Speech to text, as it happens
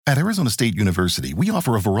At Arizona State University, we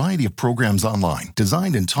offer a variety of programs online,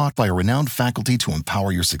 designed and taught by a renowned faculty to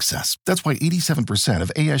empower your success. That's why 87%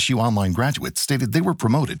 of ASU online graduates stated they were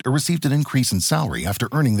promoted or received an increase in salary after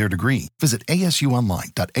earning their degree. Visit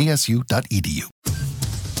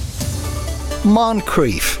asuonline.asu.edu.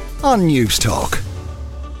 Moncrief on News Talk.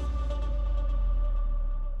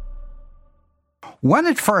 When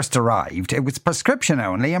it first arrived, it was prescription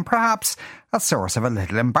only and perhaps a source of a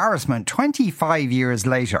little embarrassment. 25 years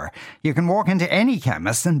later, you can walk into any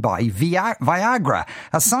chemist and buy Viagra,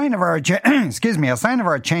 a sign of our a sign of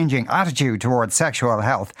our changing attitude towards sexual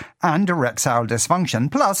health and erectile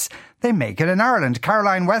dysfunction. Plus, they make it in Ireland.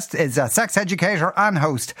 Caroline West is a sex educator and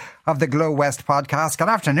host of the Glow West podcast. Good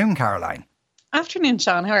afternoon, Caroline. Afternoon,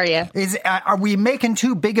 Seán. How are you? Are we making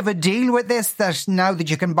too big of a deal with this, that now that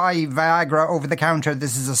you can buy Viagra over the counter,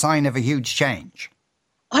 this is a sign of a huge change?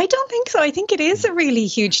 I don't think so. I think it is a really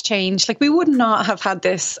huge change. Like, we would not have had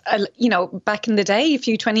this, back in the day,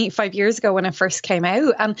 25 years ago when it first came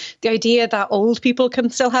out. And the idea that old people can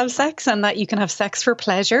still have sex and that you can have sex for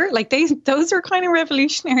pleasure, those are kind of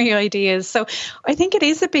revolutionary ideas. So I think it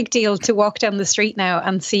is a big deal to walk down the street now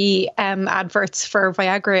and see adverts for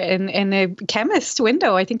Viagra in a chemist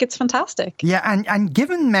window. I think it's fantastic. Yeah, and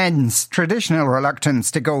given men's traditional reluctance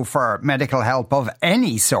to go for medical help of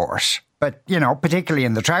any sort, but, particularly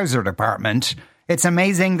in the trouser department, it's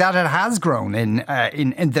amazing that it has grown in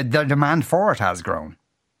the demand for it has grown.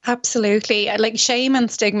 Absolutely. Like, shame and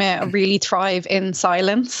stigma really thrive in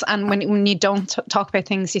silence. And when you don't talk about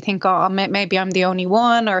things, you think, oh, maybe I'm the only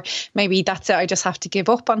one, or maybe that's it. I just have to give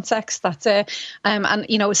up on sex. That's it.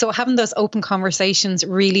 So having those open conversations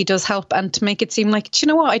really does help, and to make it seem like, do you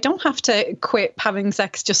know what? I don't have to quit having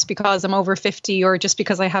sex just because I'm over 50 or just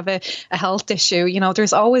because I have a health issue.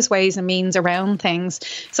 There's always ways and means around things.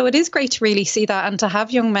 So it is great to really see that, and to have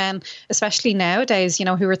young men, especially nowadays,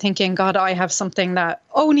 who are thinking, God, I have something that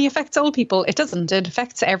only affects old people. It doesn't. It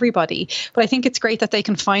affects everybody. But I think it's great that they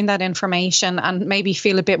can find that information and maybe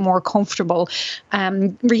feel a bit more comfortable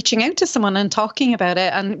reaching out to someone and talking about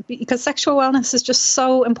it. And because sexual wellness is just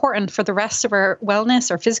so important for the rest of our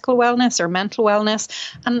wellness, our physical wellness, our mental wellness.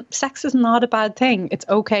 And sex is not a bad thing. It's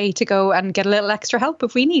okay to go and get a little extra help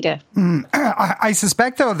if we need it. I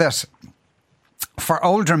suspect, though, that for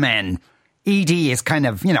older men, ED is kind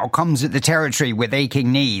of, comes with the territory with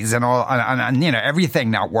aching knees and all, and everything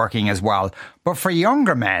not working as well. But for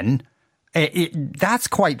younger men, that's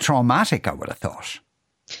quite traumatic, I would have thought.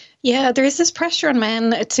 Yeah, there is this pressure on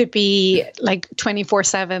men to be like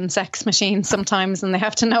 24/7 sex machines sometimes, and they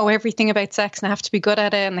have to know everything about sex and they have to be good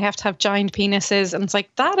at it and they have to have giant penises. And it's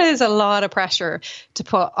like, that is a lot of pressure to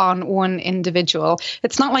put on one individual.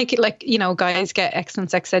 It's not like guys get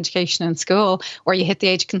excellent sex education in school, or you hit the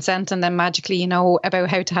age of consent and then magically you know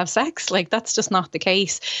about how to have sex. Like, that's just not the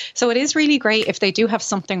case. So it is really great if they do have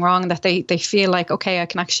something wrong, that they feel like, okay, I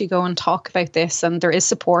can actually go and talk about this and there is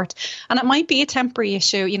support. And it might be a temporary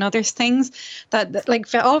issue. There's things that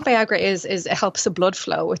like all Viagra is it helps the blood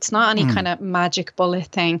flow. It's not any kind of magic bullet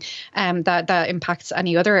thing that impacts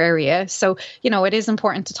any other area. So, it is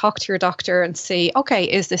important to talk to your doctor and see, okay,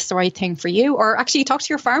 is this the right thing for you? Or actually talk to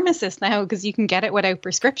your pharmacist now, because you can get it without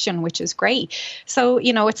prescription, which is great. So,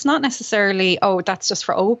 it's not necessarily, oh, that's just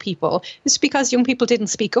for old people. It's because young people didn't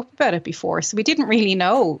speak up about it before. So we didn't really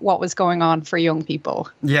know what was going on for young people.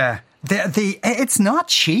 Yeah. It's not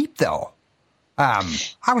cheap, though.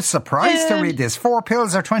 I was surprised to read this. 4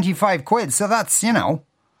 pills are 25 quid. So that's, you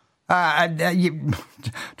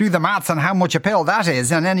do the maths on how much a pill that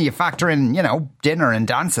is. And then you factor in, dinner and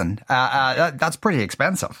dancing. That's pretty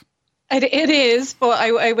expensive. It is, but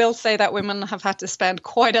I will say that women have had to spend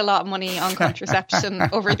quite a lot of money on contraception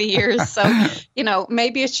over the years. So,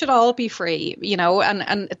 maybe it should all be free,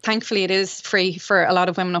 and thankfully it is free for a lot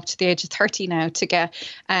of women up to the age of 30 now to get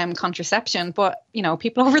contraception. But,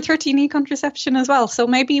 people over 30 need contraception as well. So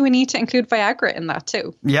maybe we need to include Viagra in that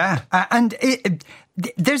too. Yeah. And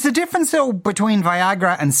there's a difference, though, between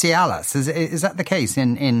Viagra and Cialis. Is that the case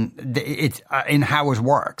in how it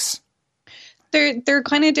works? They're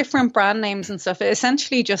kind of different brand names and stuff. It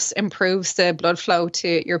essentially just improves the blood flow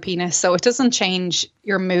to your penis. So it doesn't change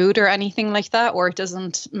your mood or anything like that, or it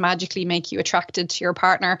doesn't magically make you attracted to your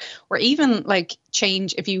partner, or even like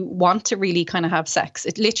change if you want to really kind of have sex.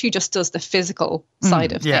 It literally just does the physical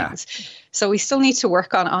side of things. So we still need to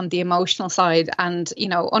work on the emotional side and,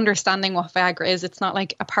 understanding what Viagra is. It's not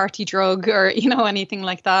like a party drug or, anything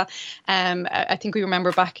like that. I think we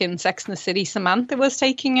remember back in Sex and the City, Samantha was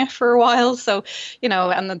taking it for a while. So,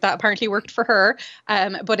 and that apparently worked for her.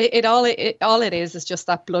 But all it is just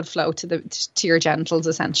that blood flow to your genitals,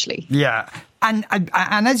 essentially. Yeah. And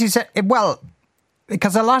as you said,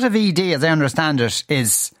 because a lot of ED, as I understand it,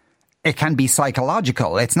 it can be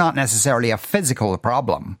psychological. It's not necessarily a physical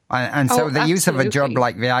problem. And so the use of a drug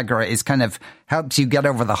like Viagra is kind of helps you get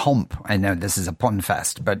over the hump. I know this is a pun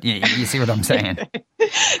fest, but you see what I'm saying?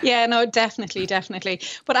 Yeah, no, definitely.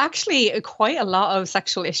 But actually, quite a lot of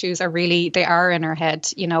sexual issues they are in our head.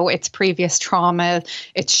 You know, it's previous trauma,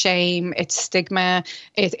 it's shame, it's stigma,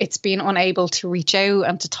 it's being unable to reach out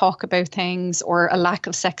and to talk about things, or a lack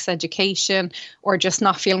of sex education, or just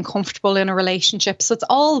not feeling comfortable in a relationship. So it's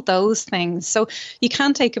all those things. So you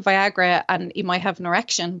can take a Viagra and you might have an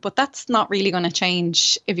erection, but that's not really going to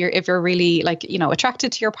change if you're really, like, you know,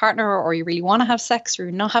 attracted to your partner, or you really want to have sex, or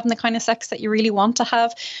you're not having the kind of sex that you really want to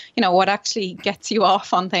have. You know, what actually gets you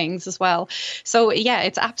off on things as well. So yeah,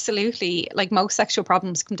 it's absolutely, like, most sexual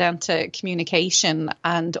problems come down to communication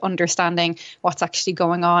and understanding what's actually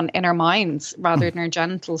going on in our minds rather than our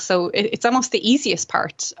genitals. So it's almost the easiest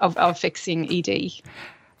part of fixing ED.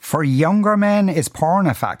 For younger men, is porn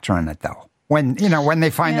a factor in it though? When they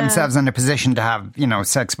find themselves in a position to have, you know,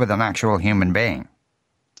 sex with an actual human being?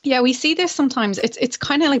 Yeah, we see this sometimes. It's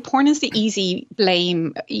kind of like porn is the easy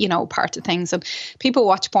blame, you know, part of things. And people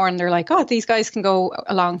watch porn, they're like, oh, these guys can go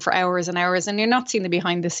along for hours and hours. And you're not seeing the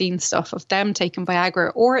behind the scenes stuff of them taking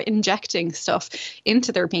Viagra or injecting stuff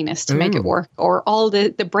into their penis to make it work, or all the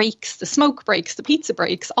breaks, the smoke breaks, the pizza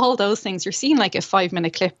breaks, all those things. You're seeing like a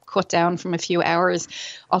 5-minute clip cut down from a few hours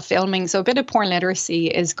of filming. So a bit of porn literacy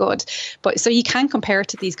is good. But so you can compare it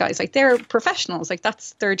to these guys. Like, they're professionals. Like,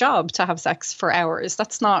 that's their job to have sex for hours.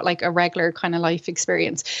 That's not like a regular kind of life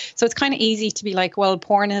experience. So it's kind of easy to be like, well,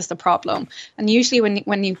 porn is the problem. And usually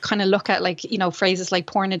when you kind of look at, like, you know, phrases like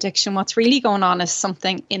porn addiction, what's really going on is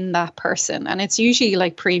something in that person. And it's usually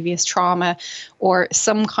like previous trauma or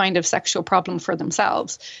some kind of sexual problem for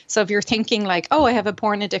themselves. So if you're thinking like, oh, I have a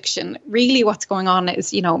porn addiction, really what's going on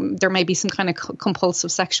is, you know, there may be some kind of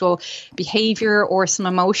compulsive sexual behavior or some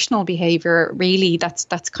emotional behavior, really, that's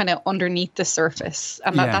kind of underneath the surface.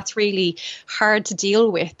 And that's really hard to deal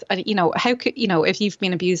with. And, you know, how could, you know, if you've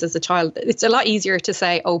been abused as a child, it's a lot easier to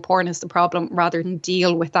say, oh, porn is the problem, rather than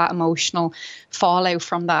deal with that emotional fallout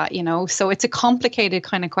from that, you know. So it's a complicated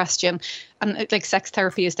kind of question. And like, sex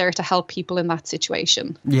therapy is there to help people in that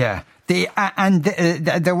situation. Yeah.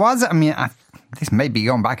 There was, I mean, this may be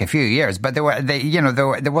going back a few years, but there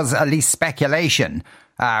was at least speculation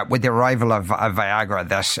with the arrival of Viagra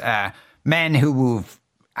that men who've,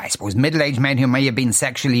 I suppose, middle-aged men who may have been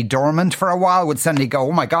sexually dormant for a while would suddenly go,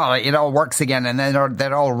 oh my God, it all works again, and then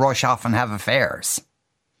they'd all rush off and have affairs.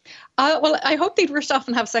 Well, I hope they'd rush off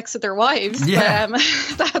and have sex with their wives. Yeah.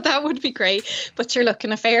 That would be great. But you're looking,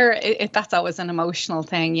 an affair, that's always an emotional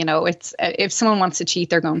thing. You know, it's if someone wants to cheat,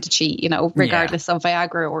 they're going to cheat, you know, regardless of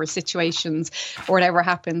Viagra or situations or whatever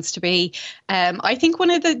happens to be. I think one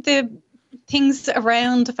of the things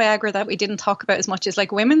around Viagra that we didn't talk about as much is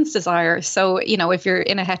like women's desire. So, you know, if you're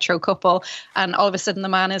in a hetero couple and all of a sudden the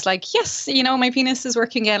man is like, yes, you know, my penis is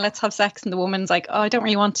working again, let's have sex. And the woman's like, oh, I don't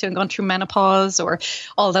really want to, I'm going through menopause, or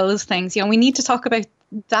all those things. You know, we need to talk about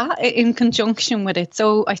that in conjunction with it.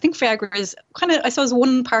 So I think Viagra is kind of, I suppose,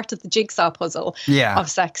 one part of the jigsaw puzzle of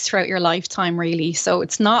sex throughout your lifetime, really. So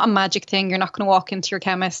it's not a magic thing. You're not going to walk into your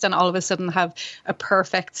chemist and all of a sudden have a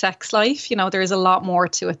perfect sex life. You know, there's a lot more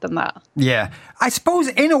to it than that. Yeah. I suppose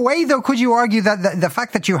in a way, though, could you argue that the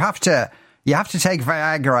fact that you have to take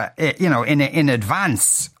Viagra, you know, in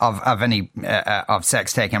advance of any of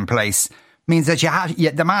sex taking place, means that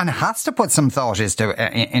the man has to put some thought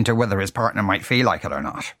into whether his partner might feel like it or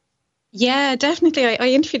not. Yeah, definitely. I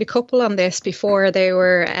interviewed a couple on this before. They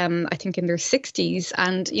were, I think, in their 60s.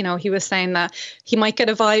 And, you know, he was saying that he might get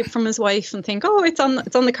a vibe from his wife and think, oh, it's on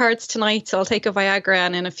the cards tonight, so I'll take a Viagra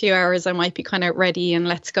and in a few hours I might be kind of ready and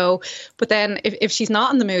let's go. But then if she's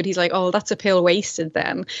not in the mood, he's like, oh, that's a pill wasted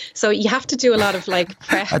then. So you have to do a lot of like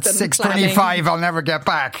prep. At 6:25, I'll never get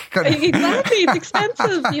back. Exactly. It's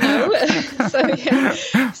expensive, you know.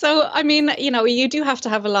 So, I mean, you know, you do have to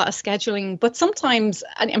have a lot of scheduling. But sometimes,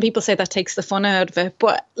 and people say that takes the fun out of it,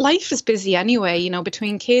 but life is busy anyway, you know,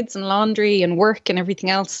 between kids and laundry and work and everything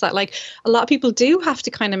else, that like a lot of people do have to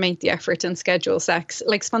kind of make the effort and schedule sex.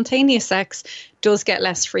 Like spontaneous sex does get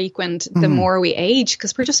less frequent the more we age,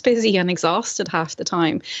 because we're just busy and exhausted half the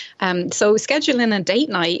time. So scheduling a date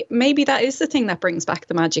night, maybe that is the thing that brings back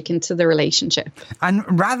the magic into the relationship.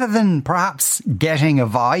 And rather than perhaps getting a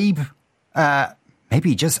vibe,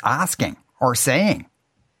 maybe just asking or saying.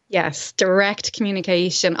 Yes, direct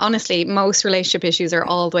communication. Honestly, most relationship issues are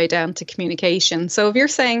all the way down to communication. So if you're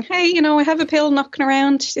saying, hey, I have a pill knocking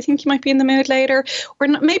around, do you think you might be in the mood later? Or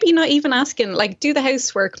maybe not even asking, like, do the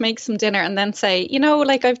housework, make some dinner, and then say,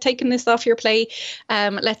 like, I've taken this off your plate.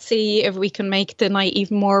 Let's see if we can make the night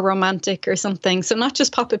even more romantic or something. So not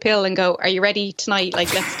just pop a pill and go, are you ready tonight?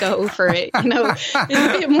 Like, let's go for it. There's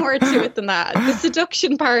a bit more to it than that. The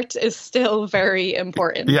seduction part is still very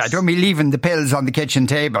important. Yeah, don't be leaving the pills on the kitchen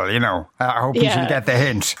table. I hope you should get the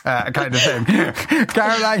hint, kind of thing.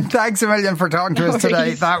 Caroline, thanks a million for talking to us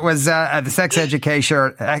today. That was the sex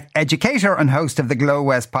educator and host of the Glow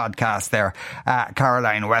West podcast there,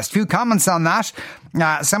 Caroline West. Few comments on that.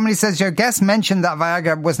 Somebody says, your guest mentioned that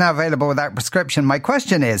Viagra was now available without prescription. My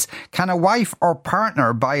question is, can a wife or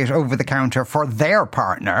partner buy it over the counter for their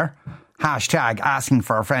partner? Hashtag asking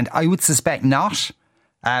for a friend. I would suspect not,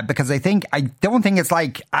 because I don't think it's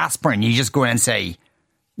like aspirin. You just go in and say,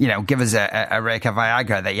 give us a rake of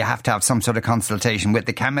Viagra, that you have to have some sort of consultation with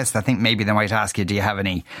the chemist. I think maybe they might ask you, do you have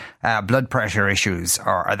any blood pressure issues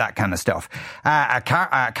or that kind of stuff?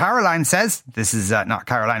 Caroline says, this is not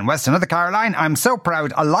Caroline West, another Caroline. I'm so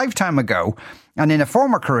proud. A lifetime ago, and in a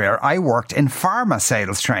former career, I worked in pharma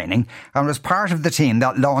sales training and was part of the team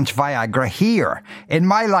that launched Viagra here. In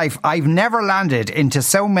my life, I've never landed into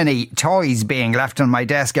so many toys being left on my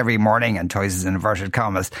desk every morning, and toys is in inverted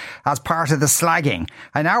commas, as part of the slagging.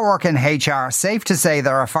 I now work in HR. Safe to say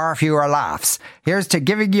there are far fewer laughs. Here's to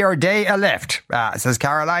giving your day a lift, says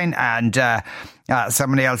Caroline. And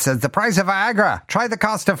somebody else says, the price of Viagra. Try the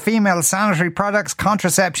cost of female sanitary products,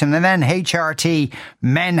 contraception, and then HRT.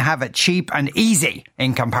 Men have it cheap and easy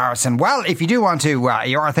in comparison. Well, if you do want to,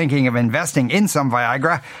 you are thinking of investing in some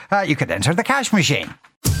Viagra, you could enter the cash machine.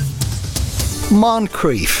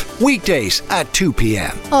 Moncrief, weekdays at 2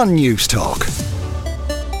 p.m. on News Talk.